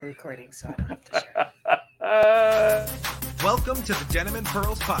recording, so I don't have to share. Welcome to the Denim and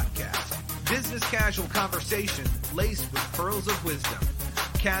Pearls podcast. Business casual conversation laced with pearls of wisdom.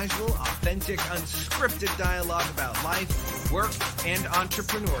 Casual, authentic, unscripted dialogue about life, work, and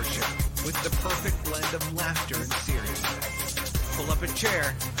entrepreneurship with the perfect blend of laughter and seriousness. Pull up a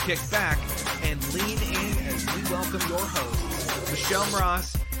chair, kick back, and lean in as we welcome your hosts, Michelle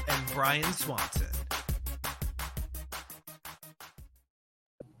Ross and Brian Swanson.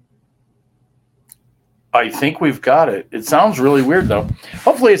 I think we've got it. It sounds really weird, though.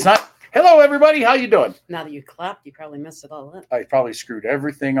 Hopefully it's not. Hello, everybody. How you doing? Now that you clapped, you probably messed it all up. I probably screwed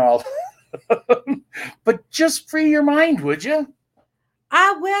everything all. But just free your mind, would you?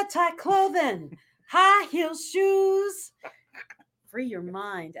 I wear tight clothing, high heel shoes. Free your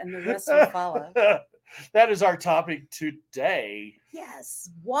mind, and the rest will follow. That is our topic today. Yes.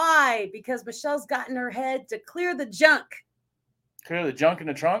 Why? Because Michelle's got in her head to clear the junk. Clear the junk in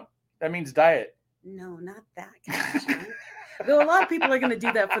the trunk? That means diet. No, not that kind of junk. Though a lot of people are going to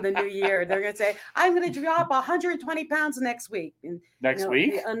do that for the new year. They're going to say, I'm going to drop 120 pounds next week. And, next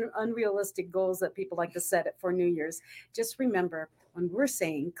week? The unrealistic goals that people like to set it for New Year's. Just remember, when we're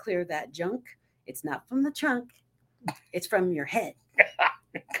saying clear that junk, it's not from the trunk. It's from your head.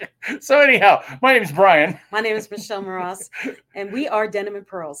 So anyhow, my name is Brian. My name is Michelle Moras, and we are Denim and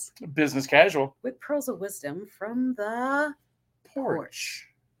Pearls. Business casual. With pearls of wisdom from the porch.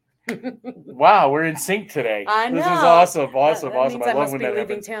 Wow, we're in sync today. I know. This is awesome. That means I I love must when be that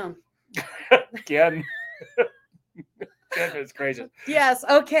leaving happens. town. Again. It's crazy. Yes.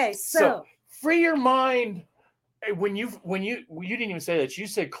 Okay. So free your mind. When you didn't even say that. You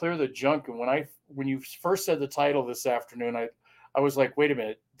said clear the junk, and when you first said the title this afternoon, I was like, wait a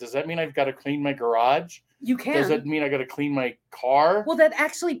minute. Does that mean I've got to clean my garage? you can. Does that mean I got to clean my car? Well, that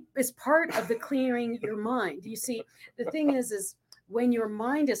actually is part of the clearing your mind. You see, the thing is when your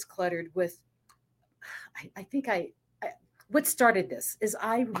mind is cluttered with, what started this is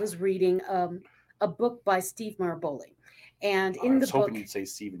I was reading a book by Steve Maraboli. And in the book, hoping you'd say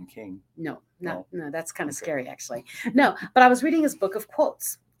Stephen King. No, that's kind of scary, actually. No, but I was reading his book of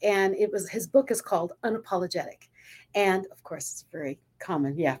quotes, and his book is called Unapologetic. And of course, it's very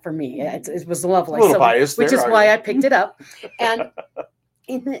common. Yeah, for me, it was lovely. A little biased which there, is why I picked it up. And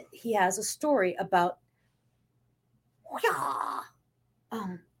in it, he has a story about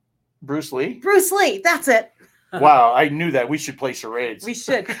Bruce Lee? Bruce Lee. That's it. Wow, I knew that. We should play charades. We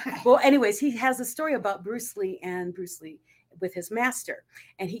should. Well, anyways, he has a story about Bruce Lee with his master.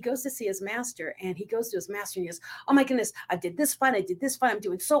 And he goes to see his master, and he goes to his master and he goes, oh my goodness, I did this fine. I'm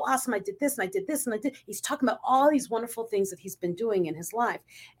doing so awesome. I did this and I did this and I did. He's talking about all these wonderful things that he's been doing in his life.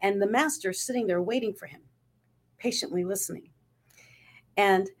 And the master's sitting there waiting for him, patiently listening.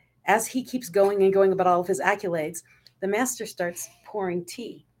 And as he keeps going and going about all of his accolades, the master starts pouring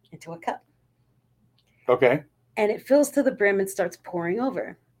tea into a cup. Okay. And it fills to the brim and starts pouring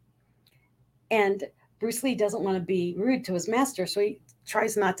over. And Bruce Lee doesn't want to be rude to his master, so he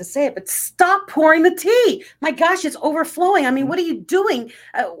tries not to say it, but stop pouring the tea. My gosh, it's overflowing. I mean, what are you doing?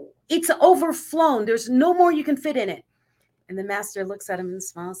 It's overflown. There's no more you can fit in it. And the master looks at him and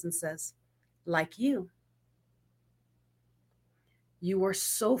smiles and says, like you are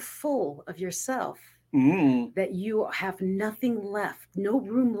so full of yourself that you have nothing left, no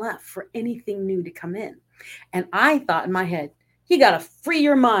room left for anything new to come in. And I thought in my head, you got to free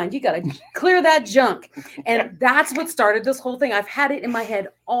your mind. You got to clear that junk. And that's what started this whole thing. I've had it in my head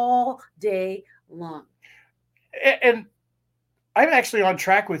all day long. And I'm actually on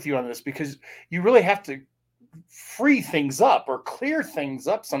track with you on this because you really have to free things up or clear things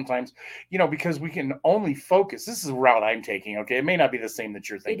up sometimes, because we can only focus. This is a route I'm taking. Okay. It may not be the same that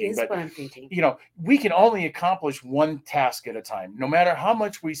you're thinking, it is but what I'm thinking. We can only accomplish one task at a time. No matter how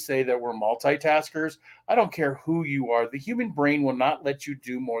much we say that we're multitaskers, I don't care who you are. The human brain will not let you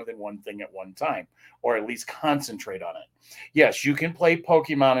do more than one thing at one time, or at least concentrate on it. Yes, you can play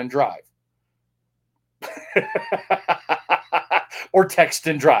Pokemon and drive or text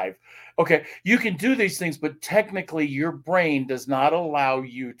and drive. Okay, you can do these things, but technically your brain does not allow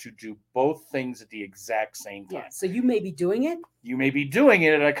you to do both things at the exact same time. Yeah, so you may be doing it. You may be doing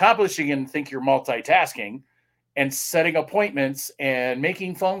it and accomplishing it and think you're multitasking and setting appointments and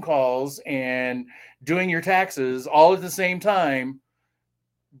making phone calls and doing your taxes all at the same time,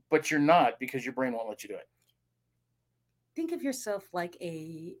 but you're not because your brain won't let you do it. Think of yourself like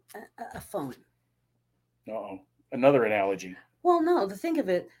a phone. Uh-oh, another analogy. Well, no, think of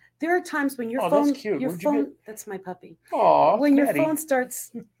it. There are times when your phone, that's cute. Your phone, that's my puppy. Aw, when Daddy. Your phone starts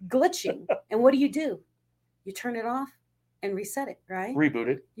glitching, and what do? You turn it off and reset it, right? Reboot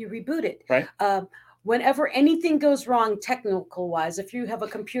it. You reboot it. Right. Whenever anything goes wrong technical wise, if you have a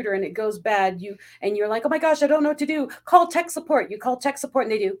computer and it goes bad, you're like, oh my gosh, I don't know what to do. Call tech support. You call tech support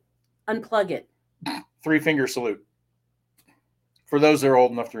and they do unplug it. 3-finger salute. For those that are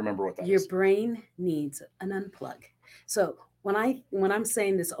old enough to remember what that Your is. brain needs an unplug. So when I'm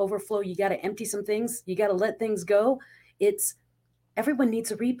saying this overflow, you got to empty some things. You got to let things go. It's everyone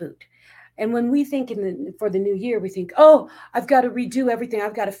needs a reboot. And when we think for the new year, we think, oh, I've got to redo everything.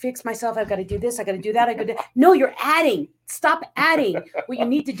 I've got to fix myself. I've got to do this. I got to do that. I got to. No, you're adding. Stop adding. What you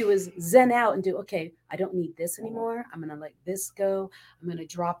need to do is zen out and do, okay, I don't need this anymore. I'm going to let this go. I'm going to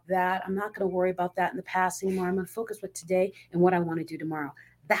drop that. I'm not going to worry about that in the past anymore. I'm going to focus with today and what I want to do tomorrow.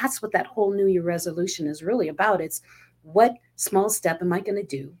 That's what that whole New Year resolution is really about. It's what small step am I going to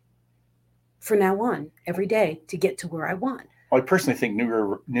do for now on every day to get to where I want? I personally think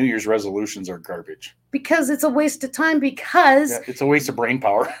New Year's resolutions are garbage. Because it's a waste of time because it's a waste of brain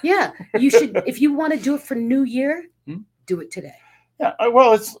power. Yeah. You should, if you want to do it for New Year, do it today. Yeah.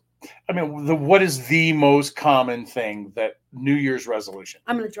 Well, what is the most common thing that New Year's resolution?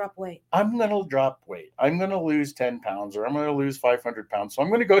 I'm going to drop weight. I'm going to drop weight. I'm going to lose 10 pounds or I'm going to lose 500 pounds. So I'm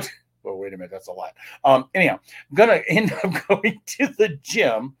going to go to, well, wait a minute. That's a lot. Anyhow, I'm going to end up going to the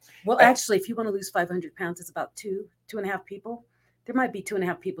gym. Well, actually, if you want to lose 500 pounds, it's about 2.5 people. There might be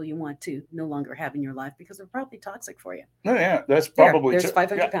 2.5 people you want to no longer have in your life because they're probably toxic for you. Oh, yeah, that's probably there's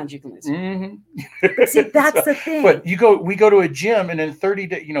 500 pounds you can lose. Mm-hmm. But see, that's the thing. But we go to a gym and in 30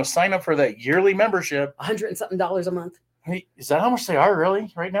 days, sign up for that yearly membership. $100 and something a month. Hey, is that how much they are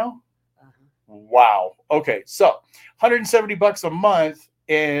really right now? Wow. Okay, so $170 a month,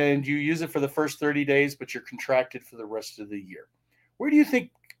 and you use it for the first 30 days, but you're contracted for the rest of the year. Where do you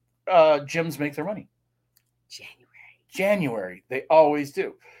think gyms make their money? January. They always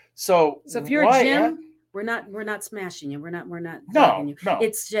do. So if you're a gym, we're not smashing you. We're not dragging you. No.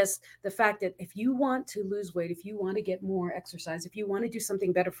 It's just the fact that if you want to lose weight, if you want to get more exercise, if you want to do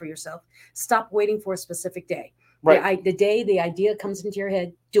something better for yourself, stop waiting for a specific day. Right. The day the idea comes into your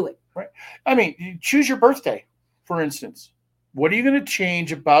head, do it. Right. I mean, you choose your birthday, for instance. What are you going to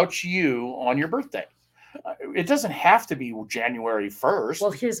change about you on your birthday? It doesn't have to be January 1st.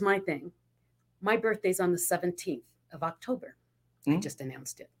 Well, here's my thing. My birthday's on the 17th of October. I just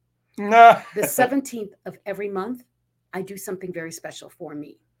announced it. The 17th of every month, I do something very special for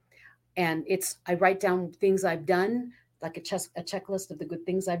me. And I write down things I've done, like a checklist of the good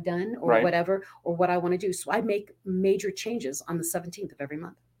things I've done or whatever, or what I want to do. So I make major changes on the 17th of every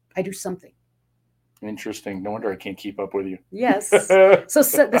month. I do something. Interesting. No wonder I can't keep up with you. Yes. So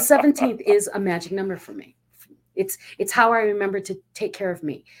the 17th is a magic number for me. It's how I remember to take care of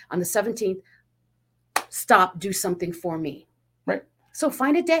me. On the 17th, do something for me. Right. So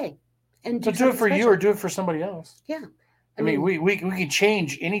find a day and do it for you or do it for somebody else. Yeah. I mean, we can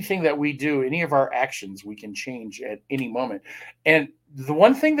change anything that we do, any of our actions, we can change at any moment. And the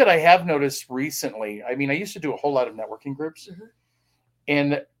one thing that I have noticed recently, I used to do a whole lot of networking groups. Mm-hmm.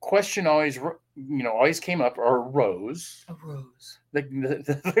 And the question always came up or arose.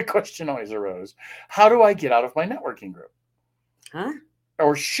 The question always arose. How do I get out of my networking group? Huh?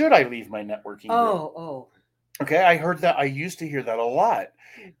 Or should I leave my networking group? Oh. Okay, I heard that. I used to hear that a lot.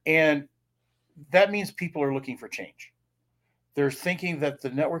 And that means people are looking for change. They're thinking that the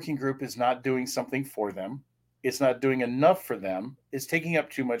networking group is not doing something for them. It's not doing enough for them. It's taking up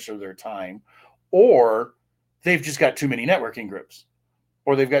too much of their time. Or they've just got too many networking groups.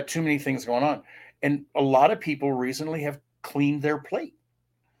 Or they've got too many things going on. And a lot of people recently have cleaned their plate.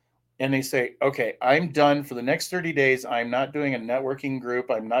 And they say, okay, I'm done for the next 30 days. I'm not doing a networking group.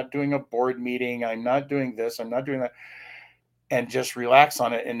 I'm not doing a board meeting. I'm not doing this. I'm not doing that. And just relax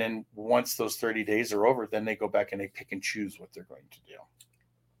on it. And then once those 30 days are over, then they go back and they pick and choose what they're going to do.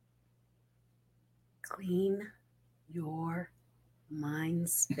 Clean your mind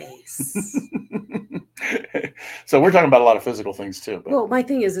space. So we're talking about a lot of physical things too. But. Well, my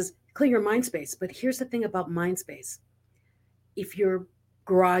thing is clear your mind space. But here's the thing about mind space. If your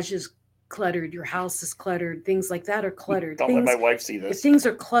garage is cluttered, your house is cluttered, things like that are cluttered. Don't let my wife see this. If things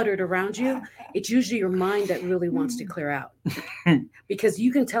are cluttered around you, it's usually your mind that really wants to clear out. Because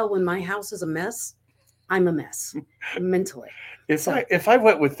you can tell when my house is a mess, I'm a mess mentally. If I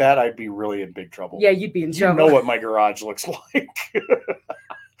went with that, I'd be really in big trouble. Yeah, you'd be in trouble. You know what my garage looks like.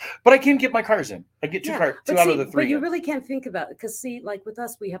 But I can get my cars in. I get two out of the three. But you really can't think about it because, like with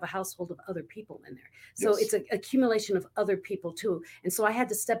us, we have a household of other people in there. So It's an accumulation of other people too. And so I had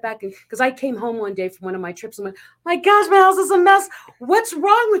to step back because I came home one day from one of my trips and went, my gosh, my house is a mess. What's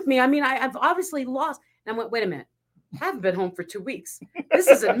wrong with me? I mean, I've obviously lost. And I went, wait a minute. I haven't been home for 2 weeks. This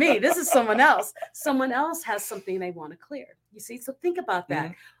isn't me. This is someone else. Someone else has something they want to clear. You see? So think about that.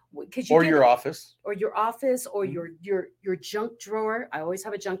 Mm-hmm. because or your office. or your junk drawer. I always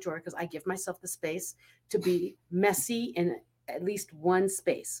have a junk drawer because I give myself the space to be messy in at least one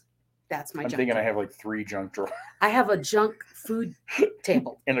space. That's my I'm junk thinking drawer. I have like 3 junk drawers I have a junk food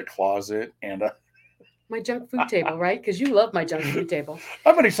table. in a closet and My junk food table, right? Because you love my junk food table.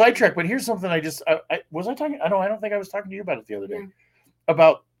 I'm going to sidetrack, but here's something I talking. I don't think I was talking to you about it the other day Yeah.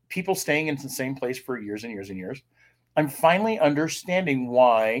 about people staying in the same place for years and years and years. I'm finally understanding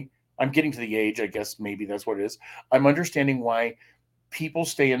why. I'm getting to the age, I guess maybe that's what it is. I'm understanding why people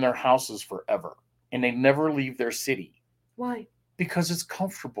stay in their houses forever and they never leave their city. Why? Because it's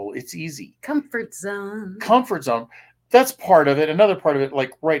comfortable. It's easy. Comfort zone. Comfort zone. That's part of it. Another part of it,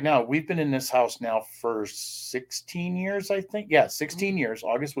 like right now, we've been in this house now for 16 years, I think. Yeah, 16 years.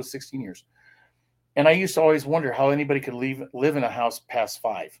 August was 16 years. And I used to always wonder how anybody could live in a house past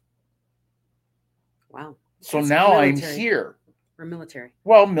 5. Wow. So That's now military. I'm here. Or military.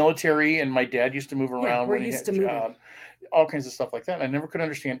 Well, military, and my dad used to move around we're when he used had to a moving. job, all kinds of stuff like that. And I never could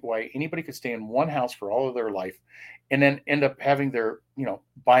understand why anybody could stay in one house for all of their life and then end up having their,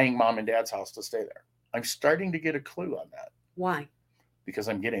 buying mom and dad's house to stay there. I'm starting to get a clue on that Why? because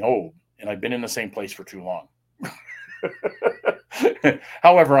I'm getting old and I've been in the same place for too long.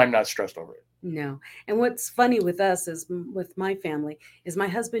 However, I'm not stressed over it. No. And what's funny with us is with my family is my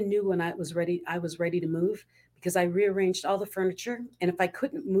husband knew when I was ready to move because I rearranged all the furniture. And if I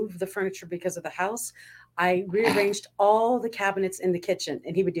couldn't move the furniture because of the house, I rearranged all the cabinets in the kitchen.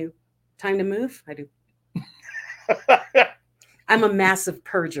 And he would do, time to move? I do. I'm a massive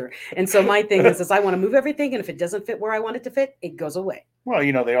purger. And so my thing is I want to move everything. And if it doesn't fit where I want it to fit, it goes away. Well,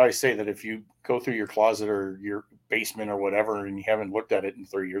 they always say that if you go through your closet or your basement or whatever and you haven't looked at it in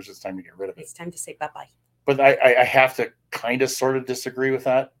 3 years, it's time to get rid of it. It's time to say bye-bye. But I have to kind of sort of disagree with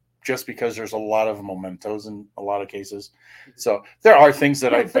that just because there's a lot of mementos in a lot of cases. So there are things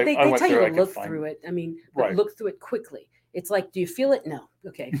that I But they went tell through. you to look through it. I mean, Right. Look through it quickly. It's like, do you feel it? No.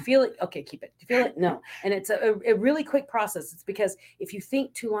 Okay. Feel it? Okay, keep it. Do you feel it? No. And it's a really quick process. It's because if you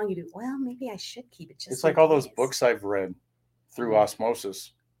think too long, you do, well, maybe I should keep it. Just It's like all those case. books I've read through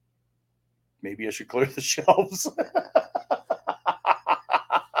osmosis. Maybe I should clear the shelves.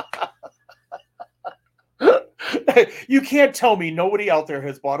 You can't tell me nobody out there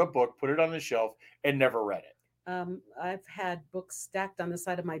has bought a book, put it on the shelf, and never read it. I've had books stacked on the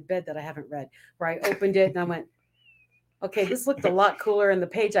side of my bed that I haven't read, where I opened it and I went, okay, this looked a lot cooler. And the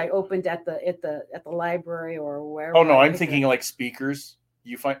page I opened at the library or wherever. Oh no, I'm thinking like speakers.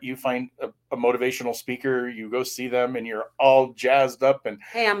 You find a motivational speaker, you go see them, and you're all jazzed up. And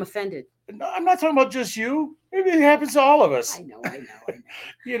hey, I'm offended. No, I'm not talking about just you. Maybe it happens to all of us. I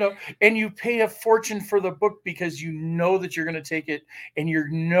know. And you pay a fortune for the book because you know that you're going to take it, and you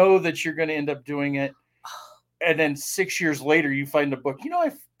know that you're going to end up doing it. And then 6 years later, you find the book.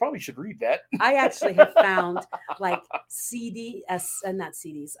 I probably should read that. I actually have found like not CDs,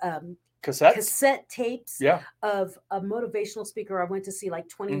 cassette tapes of a motivational speaker I went to see like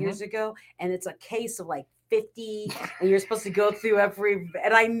 20 years ago. And it's a case of like 50 and you're supposed to go through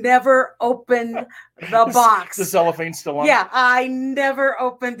and I never opened the box. The cellophane's still on? Yeah, I never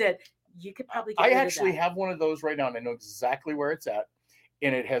opened it. You could probably get rid of that. have one of those right now and I know exactly where it's at.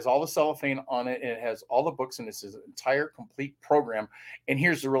 And it has all the cellophane on it and it has all the books and it's his entire complete program. And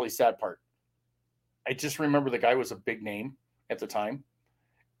here's the really sad part. I just remember the guy was a big name at the time.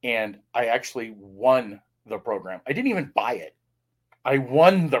 And I actually won the program. I didn't even buy it. I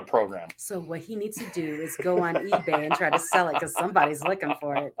won the program. So what he needs to do is go on eBay and try to sell it because somebody's looking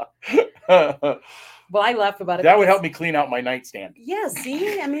for it. Well, I laugh about it. That would help me clean out my nightstand. Yeah,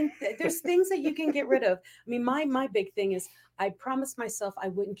 see? I mean, there's things that you can get rid of. I mean, my big thing is I promised myself I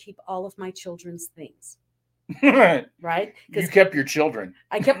wouldn't keep all of my children's things. Right? You kept your children.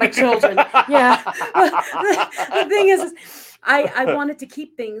 I kept my children. Yeah. The thing is I wanted to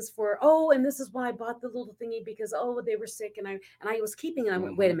keep things for, and this is why I bought the little thingy because, they were sick and I was keeping it. I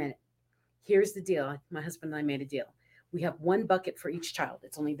went, wait a minute. Here's the deal. My husband and I made a deal. We have one bucket for each child.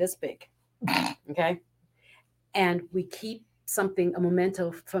 It's only this big. Okay. And we keep something, a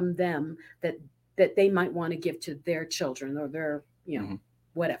memento from them that they might want to give to their children or their,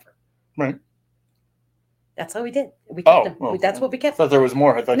 whatever. Right. That's how we did. We kept them. Well, that's what we kept. I thought there was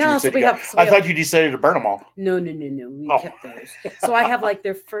more. I thought thought you decided to burn them all. No. We kept those. So I have like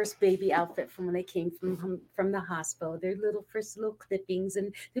their first baby outfit from when they came from the hospital. Their first little clippings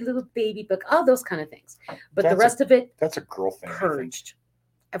and their little baby book, all those kind of things. But the rest of it, that's a girl thing. Purged.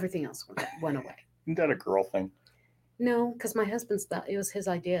 Everything else went away. Isn't that a girl thing? No, because my husband's thought it was his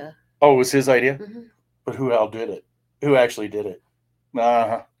idea. Oh, it was his idea? Mm-hmm. But who did it? Who actually did it?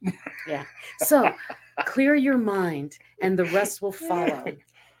 Yeah. So clear your mind and the rest will follow.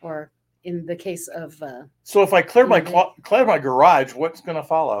 or in the case of So if I clear my Yeah. clear my garage, what's going to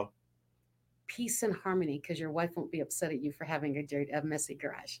follow? peace and harmony, because your wife won't be upset at you for having a messy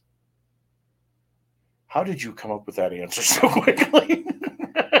garage. How did you come up with that answer so quickly?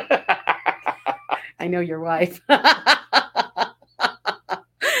 I know your wife.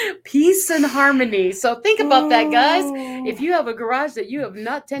 Peace and harmony. So think about that, guys. If you have a garage that you have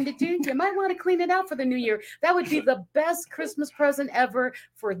not tended to, you might want to clean it out for the new year. That would be the best Christmas present ever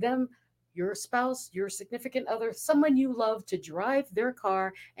for them, your spouse, your significant other, someone you love, to drive their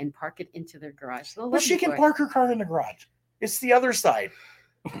car and park it into their garage. They'll But love she you can for it. park her car in the garage. It's the other side.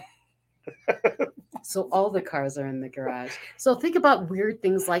 So all the cars are in the garage. So think about weird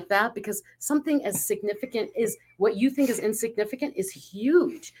things like that, because something as significant is what you think is insignificant is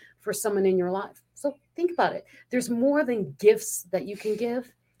huge for someone in your life. So think about it. There's more than gifts that you can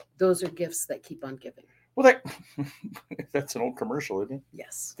give. Those are gifts that keep on giving. Well, that's an old commercial, isn't it?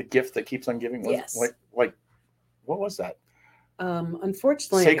 Yes. The gift that keeps on giving. Yes. Like what was that?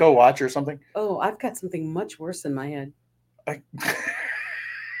 Unfortunately, Seiko watch or something? oh, I've got something much worse in my head.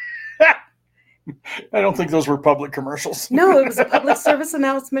 I don't think those were public commercials. No, it was a public service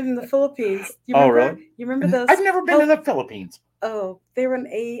announcement in the Philippines. You Oh, remember? really? You remember those? I've never been to the Philippines. Oh, they were an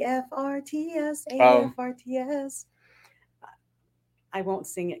AFRTS, Oh. AFRTS. I won't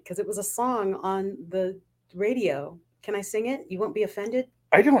sing it because it was a song on the radio. Can I sing it? You won't be offended?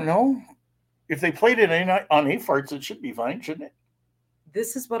 I don't know. If they played it on AFARTS, it should be fine, shouldn't it?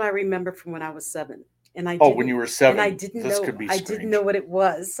 This is what I remember from when I was 7. And I Oh, didn't- when you were 7. and I didn't this know could be I strange. didn't know what it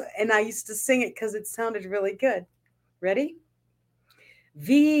was. And I used to sing it because it sounded really good. Ready?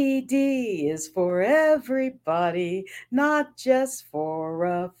 VD is for everybody, not just for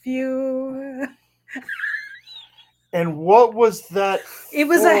a few. And what was that? It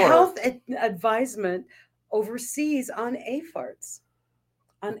was for? a health advisement overseas on AFARTS,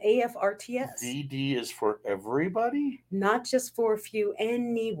 on AFRTS. VD is for everybody? Not just for a few.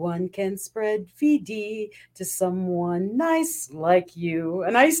 Anyone can spread VD to someone nice like you.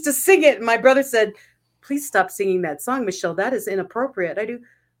 And I used to sing it. And my brother said, please stop singing that song, Michelle. That is inappropriate. I do,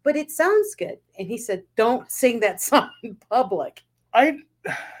 but it sounds good. And he said, don't sing that song in public.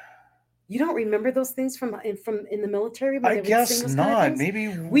 You don't remember those things from in the military? When I they would guess sing those kind of not. things?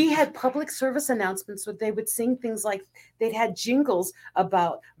 Maybe We had public service announcements where they would sing things like they'd had jingles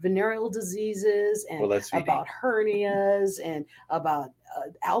about venereal diseases and Well, that's VD. about hernias and about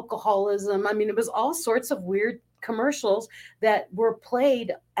alcoholism. I mean, it was all sorts of weird commercials that were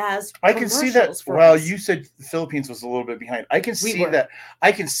played as I can see that. commercials for Well, us. you said the Philippines was a little bit behind. I can We see were. that.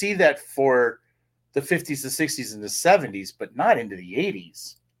 I can see that for the 50s, the 60s, and the 70s, but not into the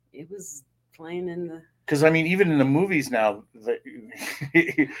 80s. It was playing in the. Because I mean, even in the movies now,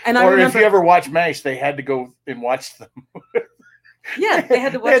 And I or if remember, you ever watch MASH, they had to go and watch them. yeah, they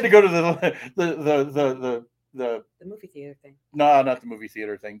had to They watch had to go to the the movie theater thing. no, not the movie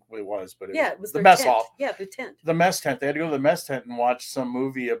theater thing. It was, but Yeah, it was the their mess tent. hall, Yeah, the tent. the mess tent. They had to go to the mess tent and watch some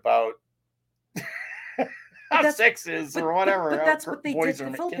movie about how that's- sex is or whatever. But how that's what they did boys in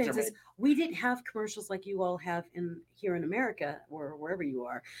are the kids are Philippines. Is made. we didn't have commercials like you all have here in America or wherever you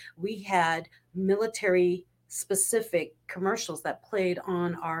are. We had military specific commercials that played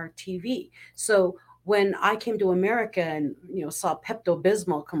on our TV. So when I came to America and saw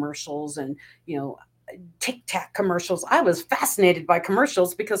Pepto-Bismol commercials and Tic Tac commercials, I was fascinated by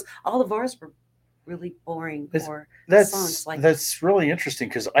commercials because all of ours were really boring or songs like That's really interesting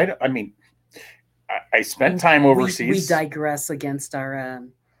because I mean I spent time overseas. We digress against our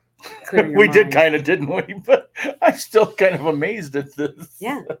clear your We did mind. kind of, didn't we? But I'm still kind of amazed at this.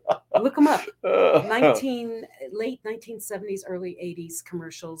 Yeah, look them up. Uh, Late 1970s, early 80s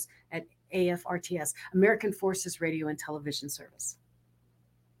commercials at AFRTS, American Forces Radio and Television Service.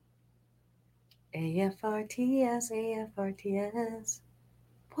 AFRTS, AFRTS.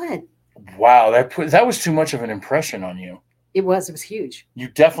 What? wow, that was too much of an impression on you. It was huge. You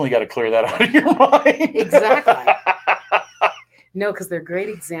definitely got to clear that out of your mind. Exactly. No, because they're great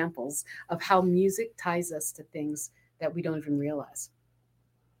examples of how music ties us to things that we don't even realize.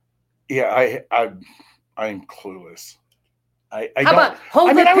 Yeah, I'm clueless. I How don't. about hold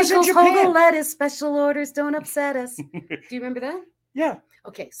I mean, the I was in pickles, hold the Japan. lettuce, special orders don't upset us. Do you remember that? Yeah,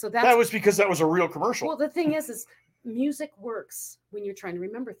 Okay, so that was because that was a real commercial. well, the thing is music works when you're trying to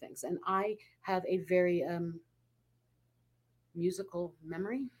remember things. And I have a very musical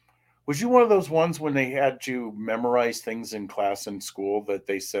memory. Was you one of those ones when they had you memorize things in class in school that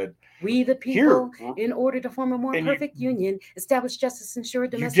they said, We the here, people, in order to form a more and you- perfect union, establish justice, ensure you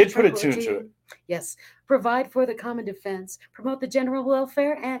domestic did put a tune to tranquility. it. Yes, provide for the common defense, promote the general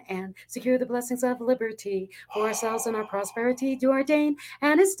welfare, and secure the blessings of liberty for ourselves and our prosperity, to ordain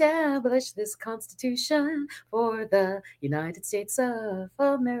and establish this Constitution for the United States of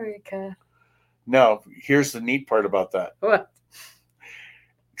America. No, here's the neat part about that. What?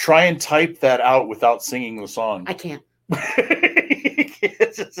 Try and type that out without singing the song. I can't.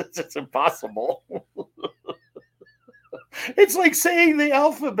 It's impossible. It's like saying the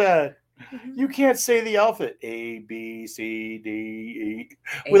alphabet. You can't say the alphabet A, B, C, D, E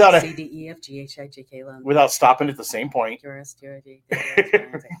without C, D, E, F, G, H, I, J, K, L, M, without stopping at the same point.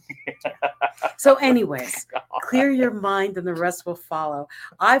 So, anyways, clear your mind and the rest will follow.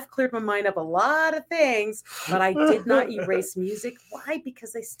 I've cleared my mind up a lot of things, but I did not erase music. Why?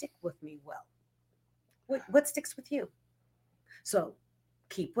 Because they stick with me well. What sticks with you? So,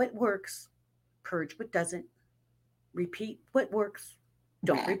 keep what works, purge what doesn't, repeat what works,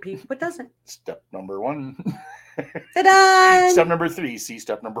 don't repeat what doesn't. Step number 1. Ta-da! Step number 3. See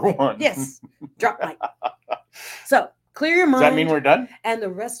step number 1. Yes. Drop mic. So, clear your mind. Does that mean we're done? And the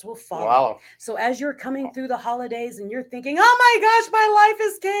rest will follow. Wow. So as you're coming through the holidays and you're thinking, oh my gosh, my life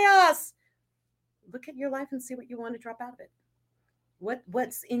is chaos. Look at your life and see what you want to drop out of it.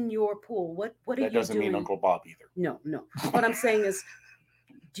 What's in your pool? What are you doing? That doesn't mean Uncle Bob either. No. What I'm saying is,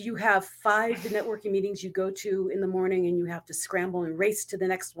 do you have 5 networking meetings you go to in the morning and you have to scramble and race to the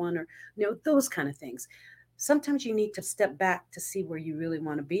next one, or those kind of things? Sometimes you need to step back to see where you really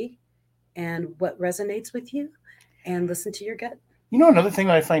want to be and what resonates with you, and listen to your gut. Another thing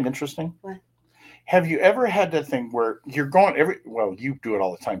that I find interesting? What? Have you ever had that thing where you're going you do it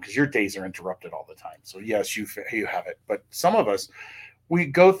all the time because your days are interrupted all the time. So yes, you have it. But some of us, we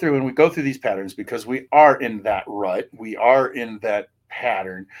go through these patterns because we are in that rut. We are in that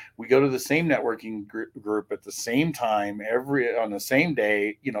pattern. We go to the same networking group at the same time, on the same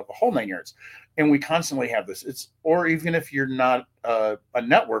day, the whole 9 yards. And we constantly have this. Or even if you're not a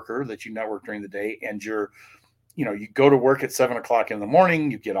networker, that you network during the day and you go to work at 7:00 in the morning,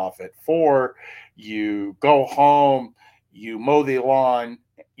 you get off at 4, you go home, you mow the lawn,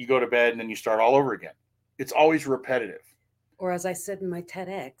 you go to bed, and then you start all over again. It's always repetitive. Or as I said in my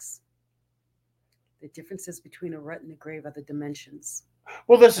TEDx, the differences between a rut and a grave are the dimensions.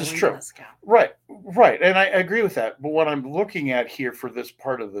 Well, this is true. Right. And I agree with that. But what I'm looking at here for this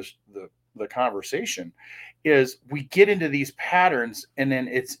part of the conversation is we get into these patterns and then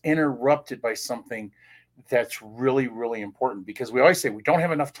it's interrupted by something that's really, really important, because we always say we don't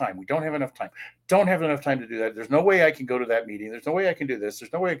have enough time. We don't have enough time. Don't have enough time to do that. There's no way I can go to that meeting. There's no way I can do this.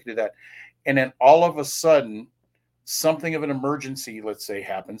 There's no way I can do that. And then all of a sudden, something of an emergency, let's say,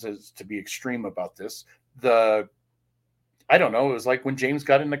 happens, as to be extreme about this. I don't know. It was like when James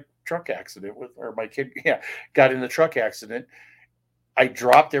got in the truck accident or my kid, got in the truck accident. I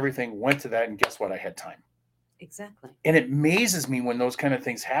dropped everything, went to that, and guess what? I had time. Exactly. And it amazes me when those kind of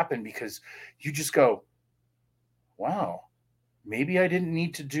things happen, because you just go, wow, maybe I didn't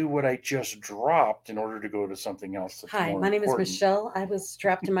need to do what I just dropped in order to go to something else. Hi, my name is Michelle. I was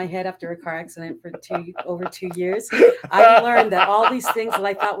strapped to my head after a car accident for over 2 years. I learned that all these things that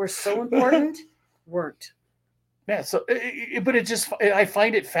I thought were so important weren't. Yeah. So, I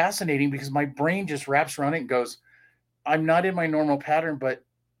find it fascinating because my brain just wraps around it and goes, I'm not in my normal pattern, but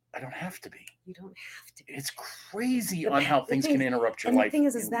I don't have to be. You don't have to be. It's crazy on how things can interrupt your life. And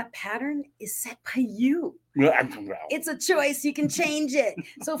the thing is that pattern is set by you. Well, it's a choice. You can change it.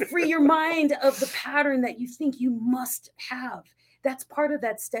 So free your mind of the pattern that you think you must have. That's part of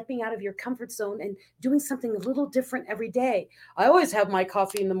that stepping out of your comfort zone and doing something a little different every day. I always have my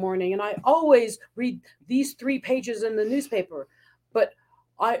coffee in the morning and I always read these 3 pages in the newspaper, but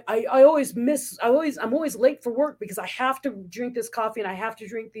I'm always late for work because I have to drink this coffee and I have to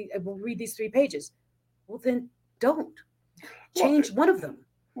read these 3 pages. Well, then don't change one of them.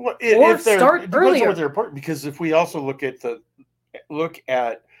 Well, or start earlier. What they're important, because if we also look at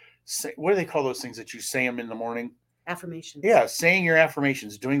what do they call those things that you say them in the morning? Affirmations. Yeah, saying your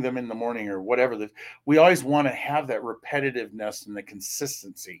affirmations, doing them in the morning or whatever. We always want to have that repetitiveness and the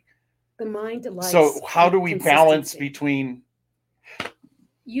consistency. The mind likes. So how do we balance between?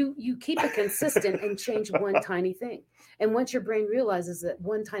 You keep it consistent and change one tiny thing. And once your brain realizes that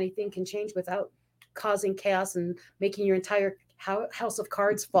one tiny thing can change without causing chaos and making your entire house of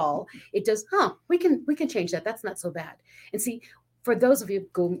cards fall, it does, we can change that. That's not so bad. And see, for those of you,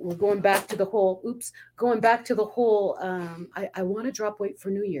 we're going back to the whole, I want to drop weight for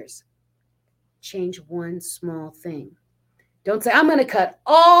New Year's. Change one small thing. Don't say, I'm going to cut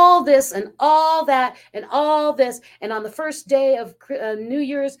all this and all that and all this. And on the first day of New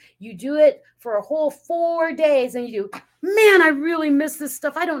Year's, you do it for a whole 4 days. And you do, man, I really miss this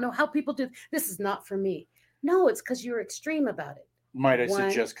stuff. I don't know how people do. This is not for me. No, it's because you're extreme about it. Might I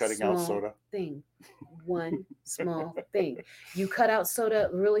suggest cutting out soda? One small thing. You cut out soda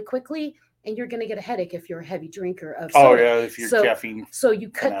really quickly, and you're going to get a headache if you're a heavy drinker of soda. Oh, yeah, if you're caffeine. So you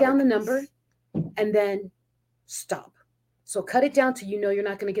cut down the number and then stop. So cut it down till you know you're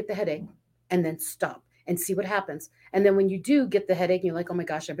not going to get the headache, and then stop and see what happens. And then when you do get the headache, you're like, oh my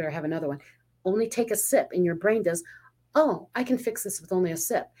gosh, I better have another one. Only take a sip, and your brain does, oh, I can fix this with only a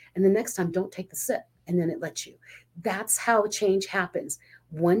sip. And the next time, don't take the sip, and then it lets you. That's how change happens.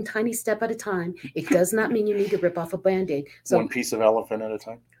 One tiny step at a time. It does not mean you need to rip off a Band-Aid. So one piece of elephant at a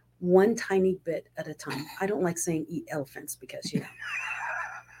time. One tiny bit at a time. I don't like saying eat elephants because,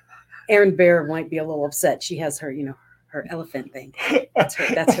 Erin Bear might be a little upset. She has her, her elephant thing. That's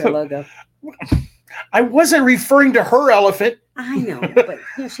her logo. I wasn't referring to her elephant. I know, but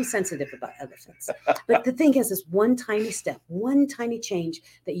she's sensitive about elephants. But the thing is one tiny step, one tiny change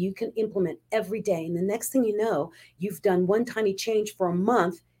that you can implement every day. And the next thing you know, you've done one tiny change for a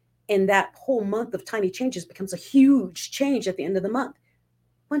month, and that whole month of tiny changes becomes a huge change at the end of the month.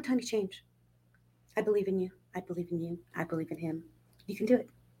 One tiny change. I believe in you. I believe in you. I believe in him. You can do it.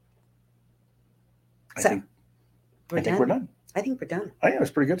 I think we're done. I think we're done. I think it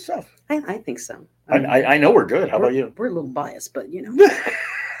was pretty good stuff. I think so. I know we're good. How about you? We're a little biased, but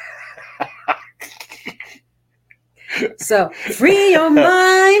So free your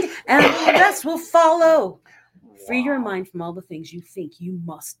mind and the rest will follow. Free your mind from all the things you think you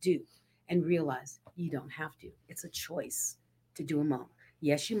must do and realize you don't have to. It's a choice to do them all.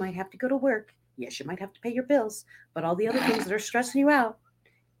 Yes, you might have to go to work. Yes, you might have to pay your bills, but all the other things that are stressing you out,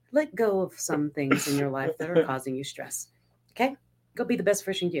 let go of some things in your life that are causing you stress. Okay? Go be the best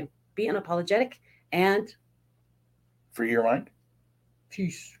version you. Be unapologetic and free your mind.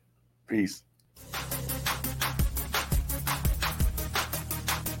 Peace. Peace.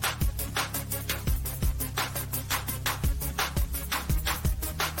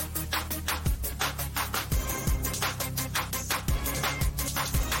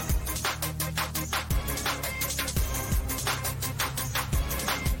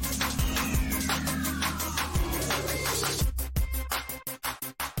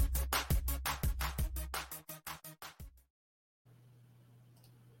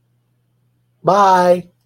 Bye.